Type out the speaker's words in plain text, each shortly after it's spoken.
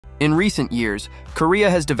In recent years, Korea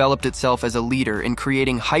has developed itself as a leader in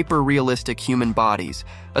creating hyper-realistic human bodies,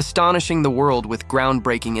 astonishing the world with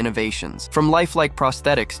groundbreaking innovations. From lifelike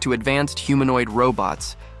prosthetics to advanced humanoid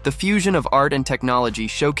robots, the fusion of art and technology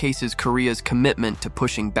showcases Korea's commitment to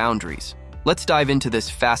pushing boundaries. Let's dive into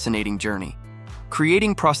this fascinating journey.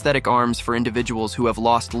 Creating prosthetic arms for individuals who have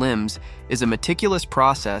lost limbs is a meticulous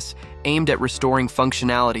process aimed at restoring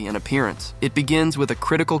functionality and appearance. It begins with a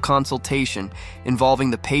critical consultation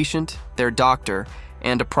involving the patient, their doctor,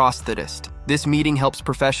 and a prosthetist. This meeting helps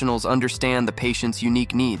professionals understand the patient's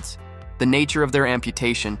unique needs, the nature of their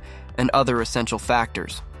amputation, and other essential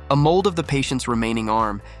factors. A mold of the patient's remaining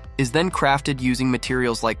arm is then crafted using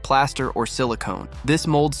materials like plaster or silicone. This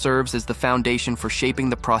mold serves as the foundation for shaping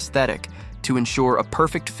the prosthetic to ensure a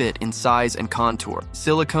perfect fit in size and contour.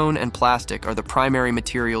 Silicone and plastic are the primary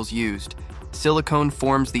materials used. Silicone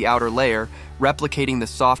forms the outer layer, replicating the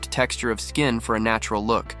soft texture of skin for a natural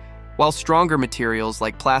look, while stronger materials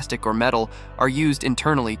like plastic or metal are used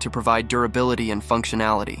internally to provide durability and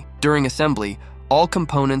functionality. During assembly, all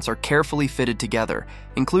components are carefully fitted together,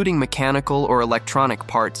 including mechanical or electronic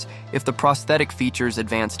parts if the prosthetic features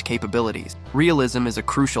advanced capabilities. Realism is a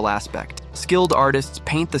crucial aspect. Skilled artists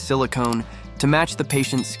paint the silicone to match the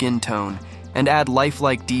patient's skin tone and add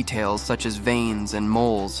lifelike details such as veins and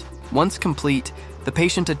moles. Once complete, the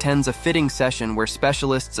patient attends a fitting session where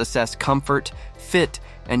specialists assess comfort, fit,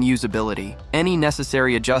 and usability. Any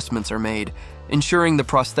necessary adjustments are made, ensuring the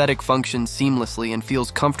prosthetic functions seamlessly and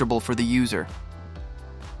feels comfortable for the user.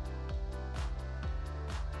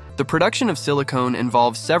 The production of silicone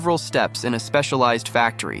involves several steps in a specialized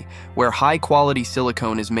factory, where high-quality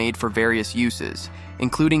silicone is made for various uses,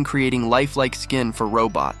 including creating lifelike skin for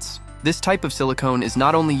robots. This type of silicone is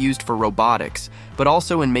not only used for robotics, but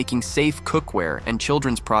also in making safe cookware and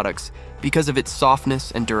children's products because of its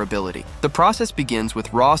softness and durability. The process begins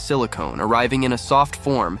with raw silicone arriving in a soft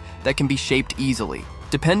form that can be shaped easily.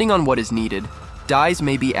 Depending on what is needed, dyes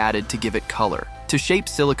may be added to give it color. To shape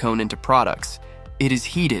silicone into products, it is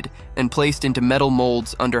heated and placed into metal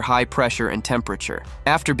molds under high pressure and temperature.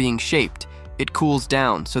 After being shaped, it cools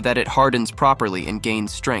down so that it hardens properly and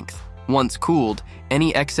gains strength. Once cooled,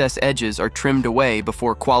 any excess edges are trimmed away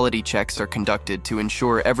before quality checks are conducted to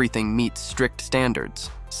ensure everything meets strict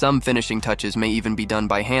standards. Some finishing touches may even be done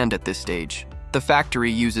by hand at this stage. The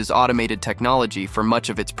factory uses automated technology for much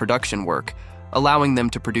of its production work, allowing them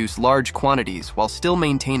to produce large quantities while still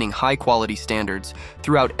maintaining high-quality standards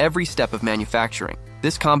throughout every step of manufacturing.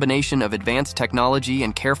 This combination of advanced technology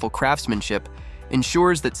and careful craftsmanship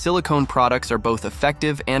ensures that silicone products are both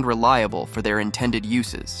effective and reliable for their intended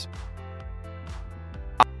uses.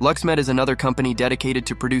 LuxMed is another company dedicated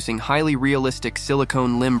to producing highly realistic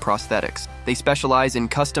silicone limb prosthetics. They specialize in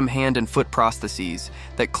custom hand and foot prostheses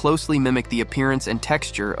that closely mimic the appearance and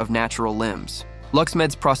texture of natural limbs.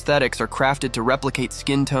 LuxMed's prosthetics are crafted to replicate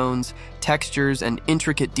skin tones, textures, and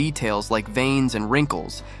intricate details like veins and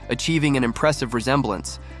wrinkles, achieving an impressive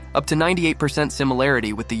resemblance, up to 98%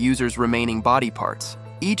 similarity with the user's remaining body parts.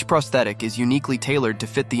 Each prosthetic is uniquely tailored to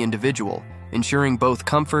fit the individual, ensuring both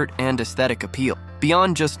comfort and aesthetic appeal.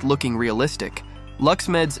 Beyond just looking realistic,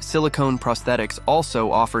 LuxMed's silicone prosthetics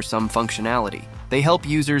also offer some functionality. They help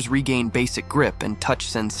users regain basic grip and touch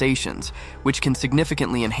sensations, which can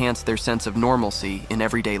significantly enhance their sense of normalcy in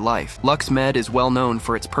everyday life. LuxMed is well known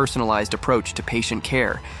for its personalized approach to patient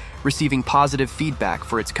care, receiving positive feedback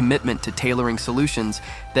for its commitment to tailoring solutions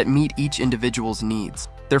that meet each individual's needs.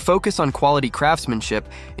 Their focus on quality craftsmanship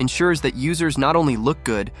ensures that users not only look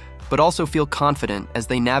good, but also feel confident as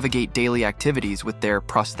they navigate daily activities with their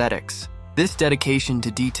prosthetics. This dedication to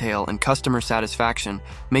detail and customer satisfaction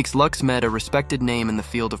makes LuxMed a respected name in the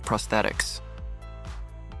field of prosthetics.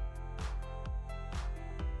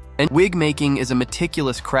 And wig making is a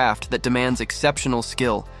meticulous craft that demands exceptional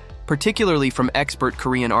skill, particularly from expert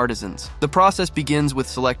Korean artisans. The process begins with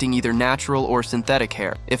selecting either natural or synthetic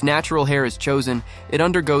hair. If natural hair is chosen, it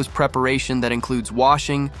undergoes preparation that includes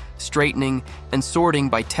washing, straightening, and sorting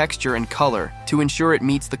by texture and color to ensure it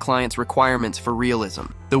meets the client's requirements for realism.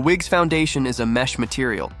 The wig's foundation is a mesh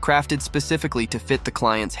material, crafted specifically to fit the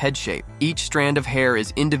client's head shape. Each strand of hair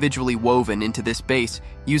is individually woven into this base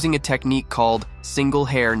using a technique called single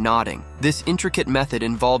hair knotting. This intricate method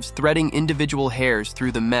involves threading individual hairs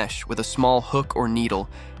through the mesh with a small hook or needle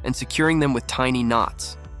and securing them with tiny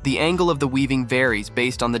knots. The angle of the weaving varies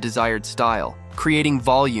based on the desired style, creating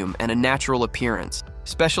volume and a natural appearance.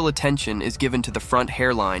 Special attention is given to the front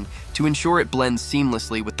hairline to ensure it blends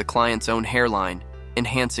seamlessly with the client's own hairline,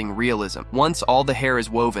 enhancing realism. Once all the hair is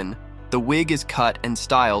woven, the wig is cut and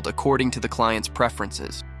styled according to the client's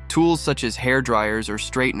preferences. Tools such as hair dryers or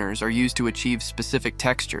straighteners are used to achieve specific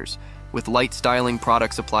textures, with light styling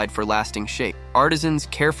products applied for lasting shape. Artisans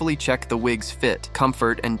carefully check the wig's fit,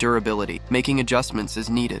 comfort, and durability, making adjustments as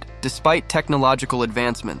needed. Despite technological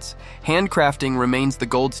advancements, handcrafting remains the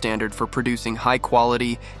gold standard for producing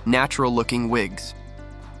high-quality, natural-looking wigs.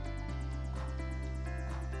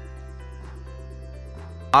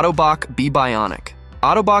 Ottobock Be Bionic.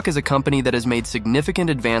 Ottobock is a company that has made significant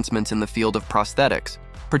advancements in the field of prosthetics,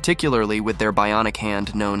 particularly with their bionic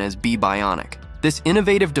hand known as Be Bionic. This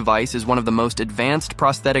innovative device is one of the most advanced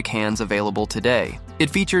prosthetic hands available today. It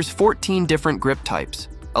features 14 different grip types,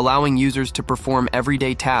 allowing users to perform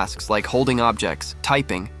everyday tasks like holding objects,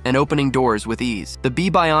 typing, and opening doors with ease. The Be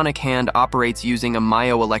Bionic hand operates using a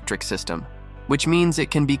myoelectric system, which means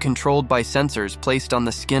it can be controlled by sensors placed on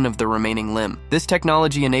the skin of the remaining limb. This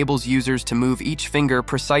technology enables users to move each finger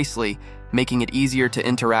precisely, making it easier to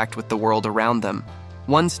interact with the world around them.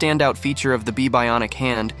 One standout feature of the Be Bionic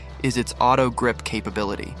hand is its auto grip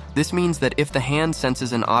capability. This means that if the hand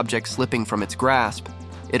senses an object slipping from its grasp,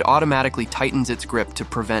 it automatically tightens its grip to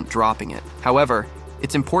prevent dropping it. However,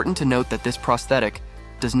 it's important to note that this prosthetic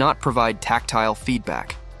does not provide tactile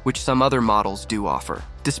feedback, which some other models do offer.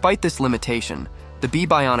 Despite this limitation, the Be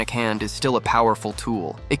Bionic hand is still a powerful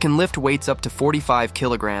tool. It can lift weights up to 45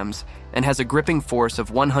 kilograms and has a gripping force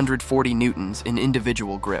of 140 newtons in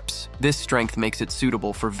individual grips. This strength makes it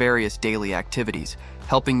suitable for various daily activities,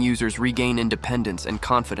 helping users regain independence and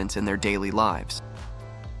confidence in their daily lives.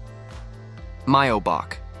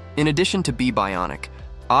 Myobock. In addition to Be Bionic,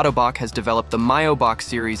 Ottobock has developed the Myobock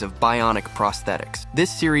series of bionic prosthetics. This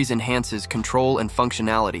series enhances control and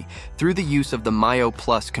functionality through the use of the Myo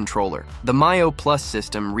Plus controller. The Myo Plus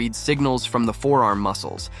system reads signals from the forearm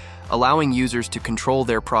muscles, allowing users to control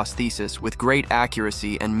their prosthesis with great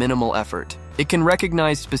accuracy and minimal effort. It can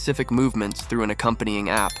recognize specific movements through an accompanying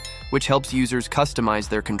app, which helps users customize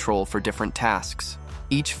their control for different tasks.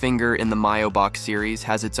 Each finger in the Myobock series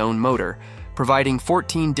has its own motor, providing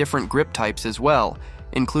 14 different grip types as well,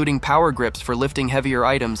 including power grips for lifting heavier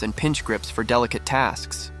items and pinch grips for delicate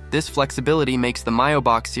tasks. This flexibility makes the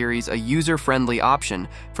Myobock series a user-friendly option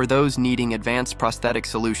for those needing advanced prosthetic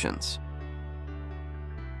solutions.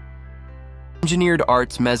 Engineered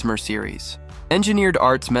Arts Mesmer Series. Engineered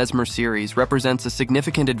Arts Mesmer Series represents a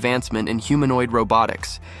significant advancement in humanoid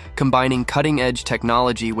robotics, combining cutting-edge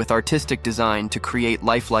technology with artistic design to create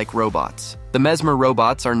lifelike robots. The Mesmer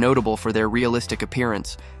robots are notable for their realistic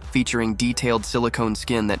appearance, featuring detailed silicone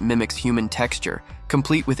skin that mimics human texture,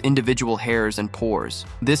 complete with individual hairs and pores.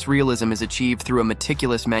 This realism is achieved through a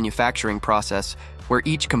meticulous manufacturing process where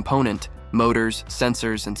each component, motors,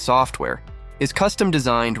 sensors, and software, is custom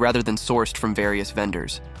designed rather than sourced from various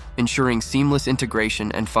vendors, ensuring seamless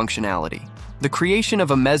integration and functionality. The creation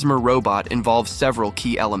of a Mesmer robot involves several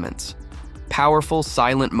key elements: powerful,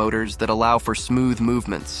 silent motors that allow for smooth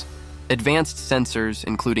movements, advanced sensors,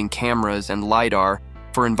 including cameras and LiDAR,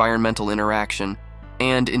 for environmental interaction,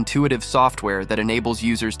 and intuitive software that enables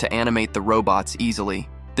users to animate the robots easily.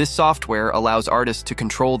 This software allows artists to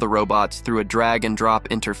control the robots through a drag-and-drop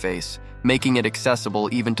interface, making it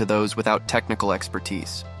accessible even to those without technical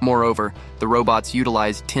expertise. Moreover, the robots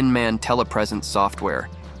utilize Tin Man telepresence software,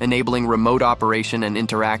 enabling remote operation and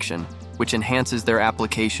interaction, which enhances their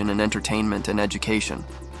application in entertainment and education.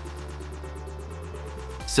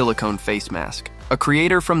 Silicone face mask. A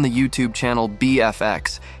creator from the YouTube channel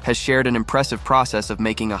BFX has shared an impressive process of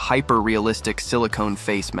making a hyper-realistic silicone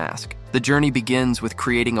face mask. The journey begins with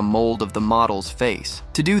creating a mold of the model's face.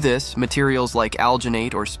 To do this, materials like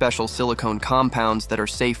alginate or special silicone compounds that are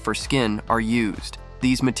safe for skin are used.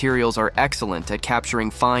 These materials are excellent at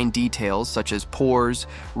capturing fine details such as pores,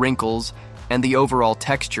 wrinkles, and the overall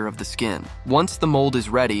texture of the skin. Once the mold is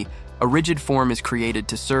ready, a rigid form is created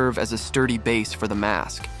to serve as a sturdy base for the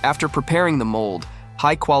mask. After preparing the mold,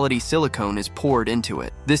 high-quality silicone is poured into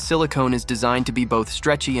it. This silicone is designed to be both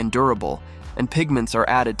stretchy and durable, and pigments are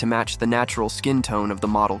added to match the natural skin tone of the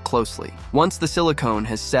model closely. Once the silicone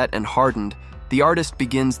has set and hardened, the artist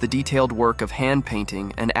begins the detailed work of hand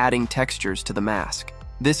painting and adding textures to the mask.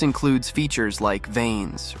 This includes features like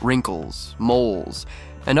veins, wrinkles, moles,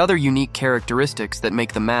 and other unique characteristics that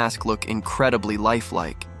make the mask look incredibly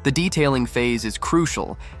lifelike. The detailing phase is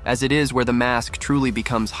crucial, as it is where the mask truly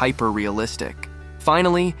becomes hyper-realistic.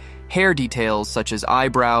 Finally, hair details such as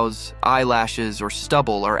eyebrows, eyelashes, or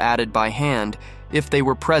stubble are added by hand if they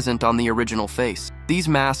were present on the original face. These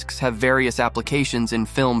masks have various applications in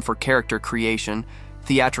film for character creation,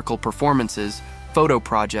 theatrical performances, photo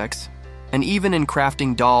projects, and even in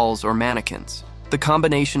crafting dolls or mannequins. The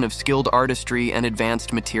combination of skilled artistry and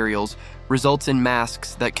advanced materials results in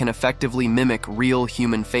masks that can effectively mimic real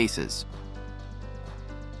human faces.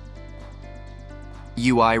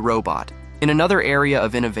 UI robot. In another area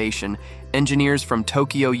of innovation, engineers from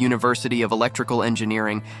Tokyo University of Electrical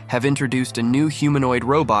Engineering have introduced a new humanoid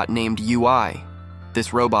robot named UI.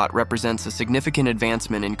 This robot represents a significant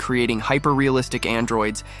advancement in creating hyper-realistic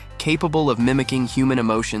androids capable of mimicking human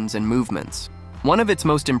emotions and movements. One of its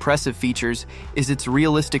most impressive features is its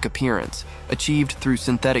realistic appearance, achieved through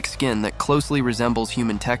synthetic skin that closely resembles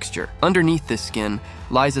human texture. Underneath this skin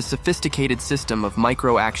lies a sophisticated system of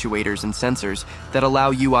micro-actuators and sensors that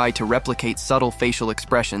allow UI to replicate subtle facial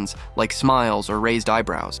expressions like smiles or raised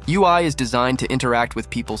eyebrows. UI is designed to interact with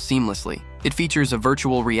people seamlessly. It features a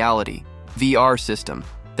virtual reality (VR) system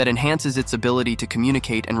that enhances its ability to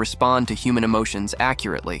communicate and respond to human emotions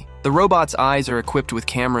accurately. The robot's eyes are equipped with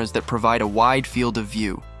cameras that provide a wide field of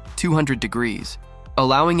view, 200 degrees,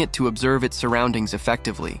 allowing it to observe its surroundings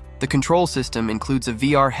effectively. The control system includes a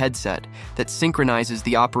VR headset that synchronizes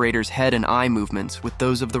the operator's head and eye movements with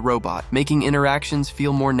those of the robot, making interactions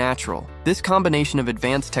feel more natural. This combination of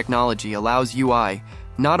advanced technology allows UI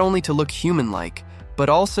not only to look human-like, but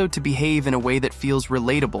also to behave in a way that feels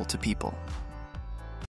relatable to people.